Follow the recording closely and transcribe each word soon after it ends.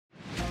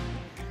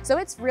So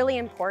it's really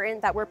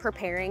important that we're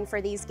preparing for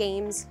these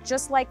games,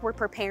 just like we're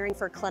preparing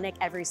for clinic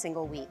every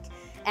single week.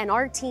 And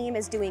our team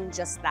is doing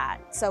just that.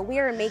 So we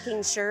are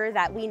making sure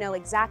that we know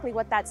exactly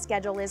what that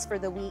schedule is for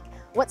the week,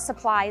 what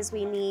supplies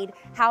we need,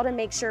 how to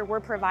make sure we're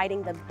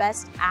providing the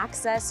best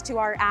access to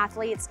our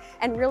athletes,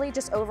 and really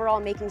just overall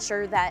making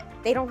sure that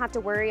they don't have to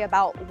worry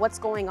about what's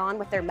going on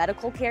with their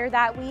medical care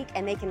that week,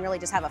 and they can really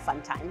just have a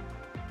fun time.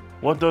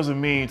 What does it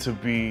mean to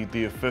be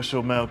the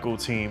official medical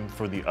team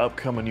for the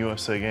upcoming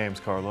USA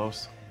Games,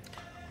 Carlos?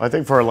 I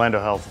think for Orlando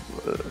Health,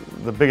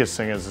 the biggest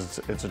thing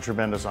is it's a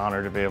tremendous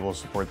honor to be able to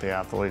support the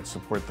athletes,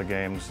 support the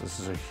games. This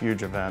is a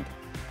huge event,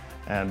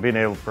 and being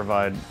able to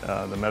provide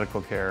the medical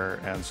care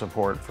and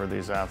support for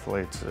these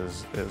athletes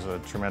is a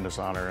tremendous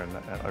honor and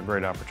a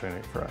great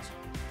opportunity for us.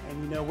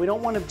 And you know, we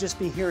don't want to just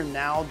be here and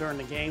now during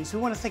the games. We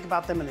want to think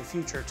about them in the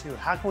future too.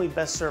 How can we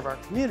best serve our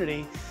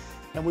community?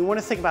 And we want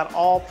to think about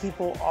all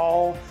people,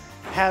 all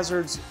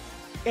hazards,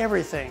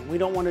 everything. We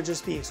don't want to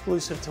just be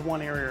exclusive to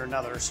one area or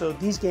another. So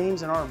these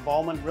games and our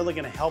involvement really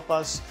going to help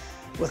us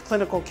with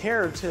clinical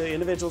care to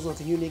individuals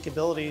with unique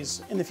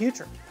abilities in the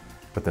future.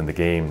 But then the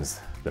games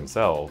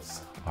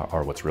themselves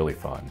are what's really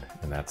fun,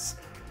 and that's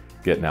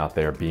getting out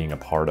there, being a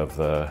part of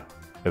the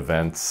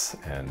events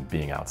and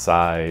being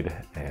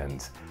outside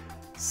and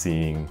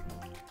seeing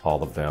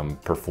all of them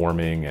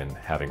performing and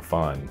having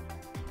fun,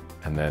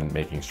 and then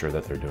making sure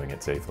that they're doing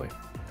it safely.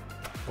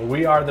 Well,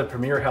 we are the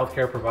premier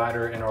healthcare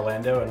provider in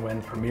Orlando, and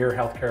when premier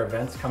healthcare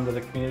events come to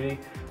the community,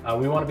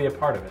 we want to be a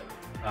part of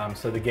it.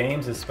 So the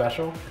Games is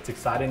special. It's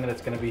exciting that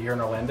it's going to be here in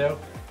Orlando,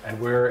 and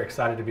we're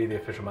excited to be the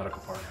official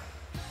medical partner.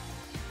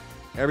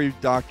 Every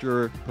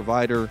doctor,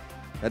 provider,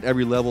 at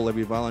every level,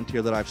 every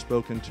volunteer that I've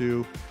spoken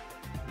to,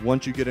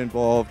 once you get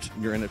involved,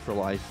 you're in it for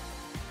life.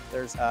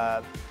 There's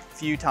a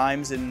few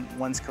times in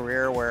one's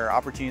career where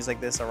opportunities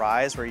like this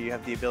arise, where you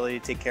have the ability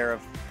to take care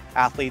of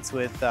athletes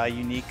with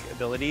unique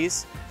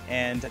abilities,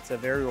 and it's a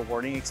very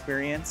rewarding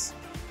experience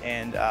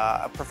and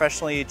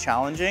professionally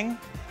challenging,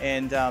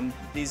 and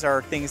these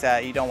are things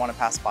that you don't want to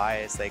pass by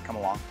as they come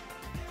along.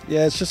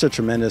 Yeah, it's just a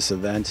tremendous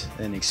event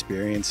and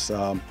experience.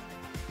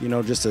 You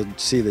know, just to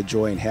see the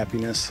joy and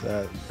happiness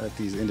that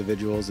these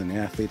individuals and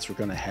athletes are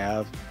going to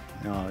have.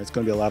 It's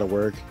going to be a lot of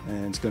work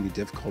and it's going to be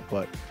difficult,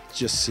 but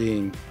just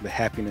seeing the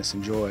happiness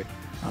and joy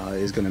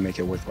is going to make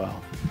it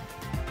worthwhile.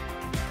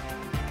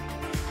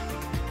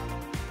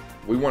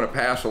 We want to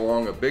pass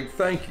along a big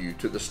thank you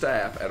to the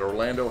staff at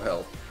Orlando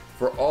Health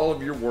for all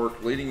of your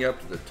work leading up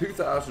to the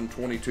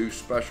 2022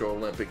 Special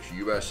Olympics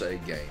USA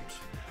Games.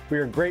 We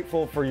are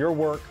grateful for your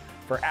work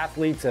for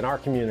athletes in our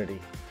community.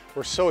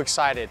 We're so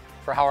excited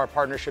for how our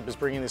partnership is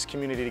bringing this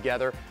community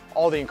together,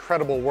 all the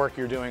incredible work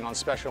you're doing on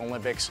Special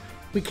Olympics.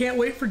 We can't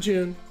wait for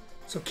June,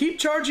 so keep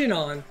charging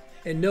on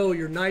and know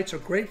your Knights are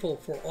grateful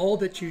for all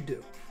that you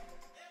do.